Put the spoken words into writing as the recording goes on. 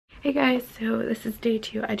Hey guys, so this is day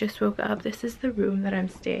 2. I just woke up. This is the room that I'm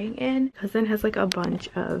staying in. Cousin has like a bunch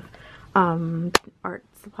of art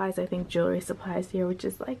supplies, I think jewelry supplies here, which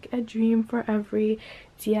is like a dream for every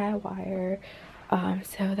DIYer.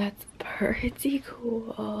 So that's pretty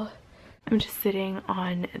cool. I'm just sitting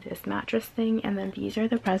on this mattress thing, and then these are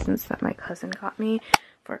the presents that my cousin got me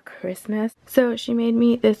for Christmas. So she made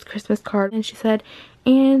me this Christmas card and she said,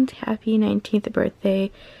 "And happy 19th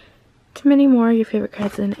birthday to many more, your favorite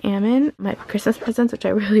cousin Ammon." My Christmas presents, which I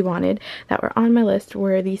really wanted, that were on my list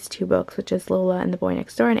were these 2 books, which is Lola and the Boy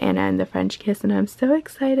Next Door and Anna and the French Kiss, and I'm so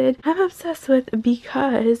excited. I'm obsessed with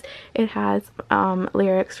because it has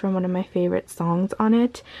lyrics from one of my favorite songs on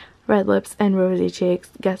it, Red Lips and Rosy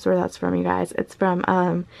Cheeks. Guess where that's from, you guys? It's from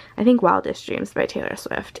I think Wildest Dreams by Taylor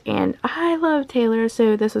Swift, and I love Taylor,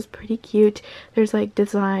 so this was pretty cute. There's like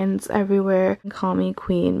designs everywhere. Call me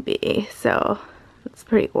Queen Bee, so it's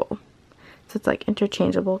pretty cool. So it's like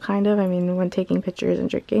interchangeable kind of, I mean, when taking pictures and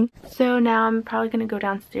drinking. So now I'm probably gonna go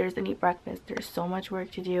downstairs and eat breakfast. There's so much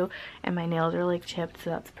work to do and my nails are like chipped, so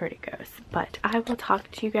that's pretty gross. But I will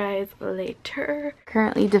talk to you guys later.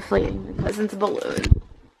 Currently deflating my cousin's balloon.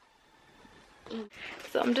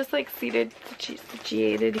 So I'm just like situated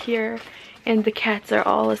here, and the cats are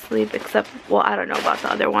all asleep except, well, I don't know about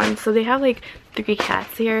the other ones. So they have like 3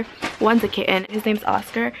 cats here. One's a kitten, his name's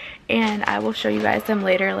Oscar, and I will show you guys him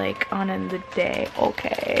later, like on in the day.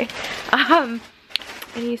 Okay. And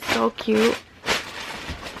he's so cute,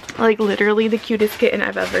 like literally the cutest kitten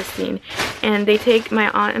I've ever seen. And they take, my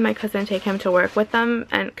aunt and my cousin take him to work with them,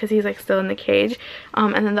 and because he's like still in the cage.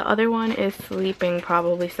 And then the other one is sleeping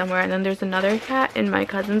probably somewhere, and then there's another cat in my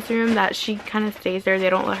cousin's room that she kind of stays there. They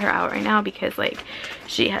don't let her out right now because like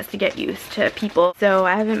she has to get used to people. So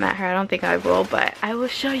I haven't met her, I don't think I will, but I will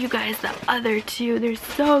show you guys the other 2. They're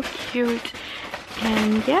so cute.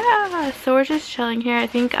 And yeah, so we're just chilling here. I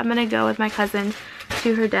think I'm gonna go with my cousin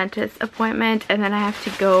to her dentist appointment, and then I have to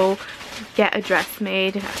go get a dress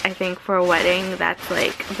made, I think, for a wedding that's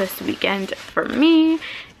like this weekend for me.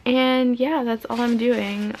 And yeah, that's all I'm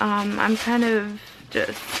doing. I'm kind of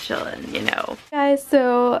just chilling, you know. Guys,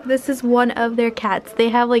 so this is one of their cats. They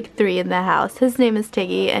have like 3 in the house. His name is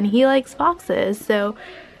Tiggy and he likes boxes, so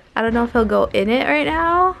I don't know if he'll go in it right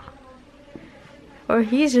now or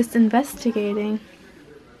he's just investigating.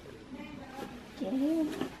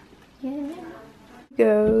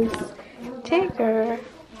 Goes Tigger.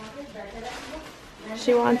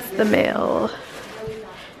 She wants the mail.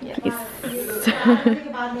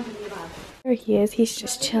 There he is. He's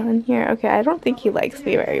just chilling here. Okay, I don't think he likes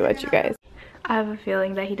me very much, you guys. I have a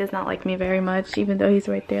feeling that he does not like me very much, even though he's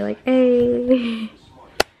right there like, hey.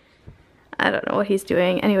 I don't know what he's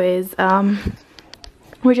doing. Anyways,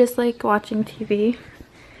 we're just like watching TV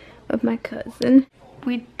with my cousin.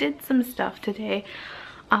 We did some stuff today.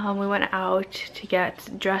 We went out to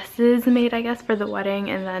get dresses made, I guess, for the wedding,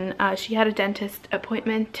 and then she had a dentist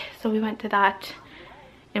appointment, so we went to that,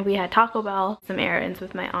 and we had Taco Bell, some errands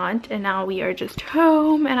with my aunt, and now we are just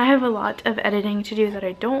home. And I have a lot of editing to do that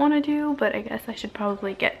I don't want to do, but I guess I should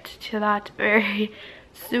probably get to that very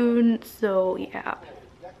soon. So yeah.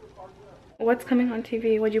 What's coming on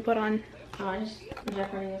TV? What'd you put on? Just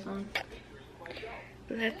Jeopardy is on.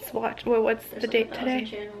 Let's watch. Well, what's the date today?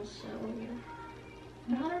 Channels, so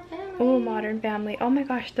Modern Family. Oh, Modern Family. Oh my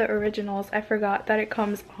gosh, the originals. I forgot that it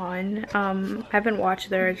comes on. I haven't watched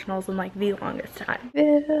the originals in like the longest time.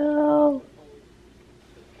 Bill.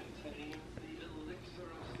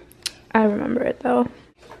 I remember it though.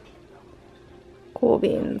 Cool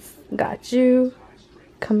beans. Got you.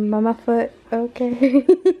 Come on my foot.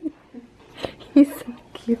 Okay. He's so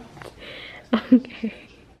cute. Okay.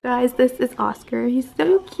 Guys, this is Oscar. He's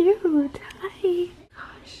so cute. Hi.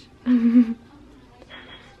 Gosh.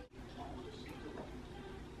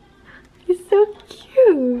 He's so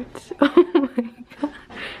cute. Oh my god.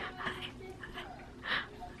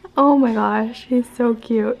 Oh my gosh, he's so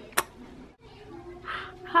cute.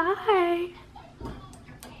 Hi.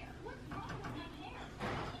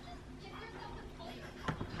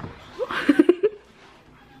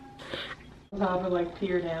 Bob would like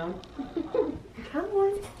peer down. Come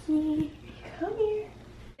on, Ski. Come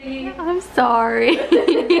here. I'm sorry.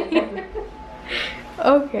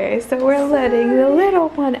 Okay, so we're letting the little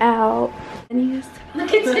one out. And he's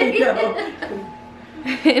Look at Tigger.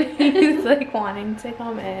 and he's like wanting to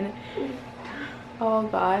come in. Oh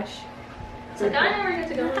gosh. So I never get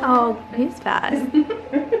to go in. Oh, he's fast. He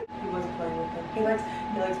wasn't playing with them. He likes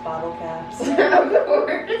bottle caps. Of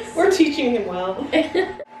course. We're teaching him well.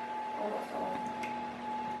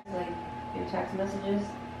 Like your text messages.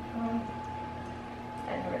 I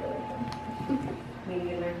never delete them. meeting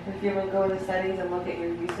in there. If you ever go into settings and look at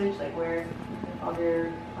your usage, like where all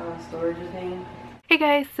your storage is named. Hey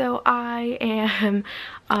guys, so I am,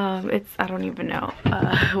 I don't even know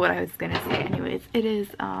what I was gonna say. Anyways, it is,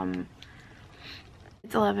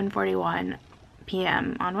 it's 11:41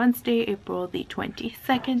 p.m. on Wednesday, April the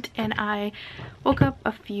 22nd, and I woke up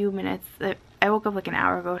a few minutes, I woke up like an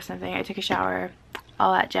hour ago or something. I took a shower,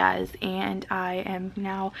 all that jazz, and I am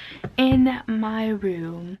now in my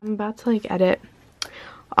room. I'm about to like edit,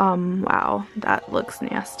 wow, that looks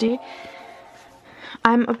nasty.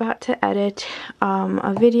 I'm about to edit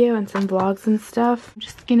a video and some vlogs and stuff. I'm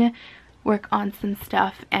just gonna work on some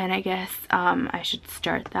stuff, and I guess I should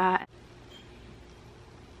start that.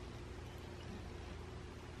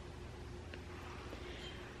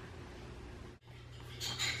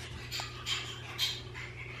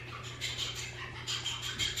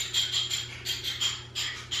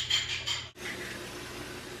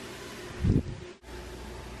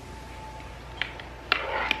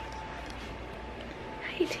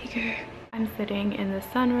 I'm sitting in the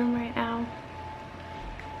sunroom right now.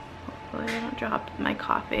 Hopefully I don't drop my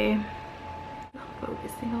coffee. I'm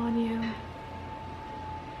focusing on you.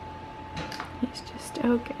 He's just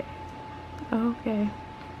okay. Okay.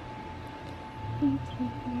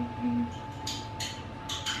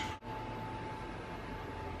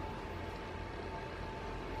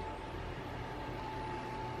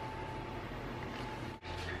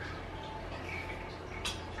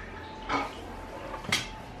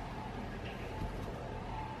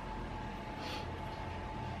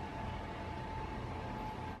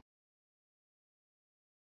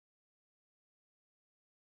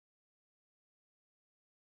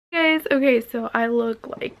 Guys, okay, so I look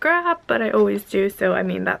like crap, but I always do, so I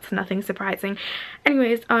mean that's nothing surprising.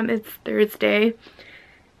 Anyways, it's Thursday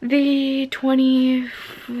the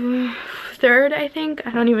 23rd, I think.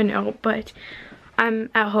 I don't even know, but I'm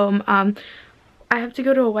at home. I have to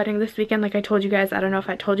go to a wedding this weekend, like I told you guys. I don't know if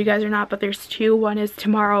I told you guys or not, but there's two. One is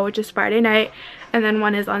tomorrow, which is Friday night, and then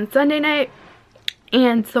one is on Sunday night.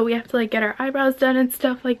 And so we have to like get our eyebrows done and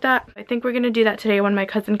stuff like that. I think we're gonna do that today when my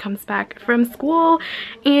cousin comes back from school.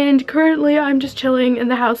 And currently I'm just chilling in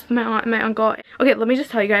the house with my aunt and my uncle. Okay, let me just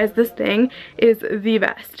tell you guys, this thing is the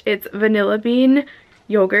best. It's vanilla bean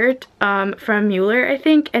yogurt from Mueller, I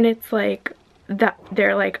think, and it's like that,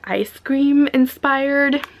 they're like ice cream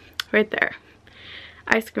inspired right there.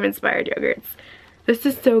 Ice cream inspired yogurts. This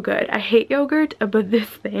is so good. I hate yogurt, but this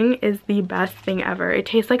thing is the best thing ever. It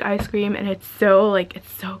tastes like ice cream, and it's so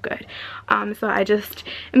good. So I just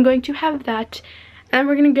am going to have that, and then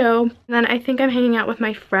we're gonna go. And then I think I'm hanging out with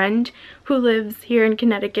my friend who lives here in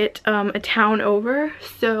Connecticut, a town over.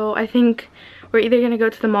 So I think we're either gonna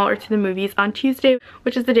go to the mall or to the movies on Tuesday,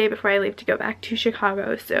 which is the day before I leave to go back to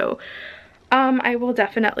Chicago. So I will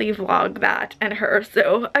definitely vlog that and her.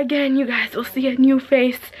 So again, you guys will see a new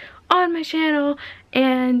face on my channel,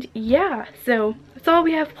 and yeah, so that's all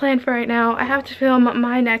we have planned for right now. I have to film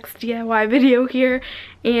my next DIY video here,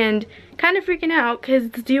 and kind of freaking out because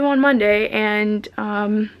it's due on Monday, and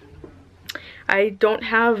I don't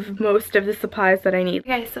have most of the supplies that I need.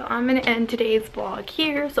 Okay, so I'm gonna end today's vlog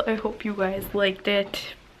here, so I hope you guys liked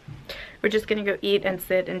it. We're just gonna go eat and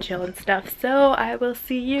sit and chill and stuff, so I will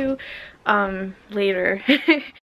see you later.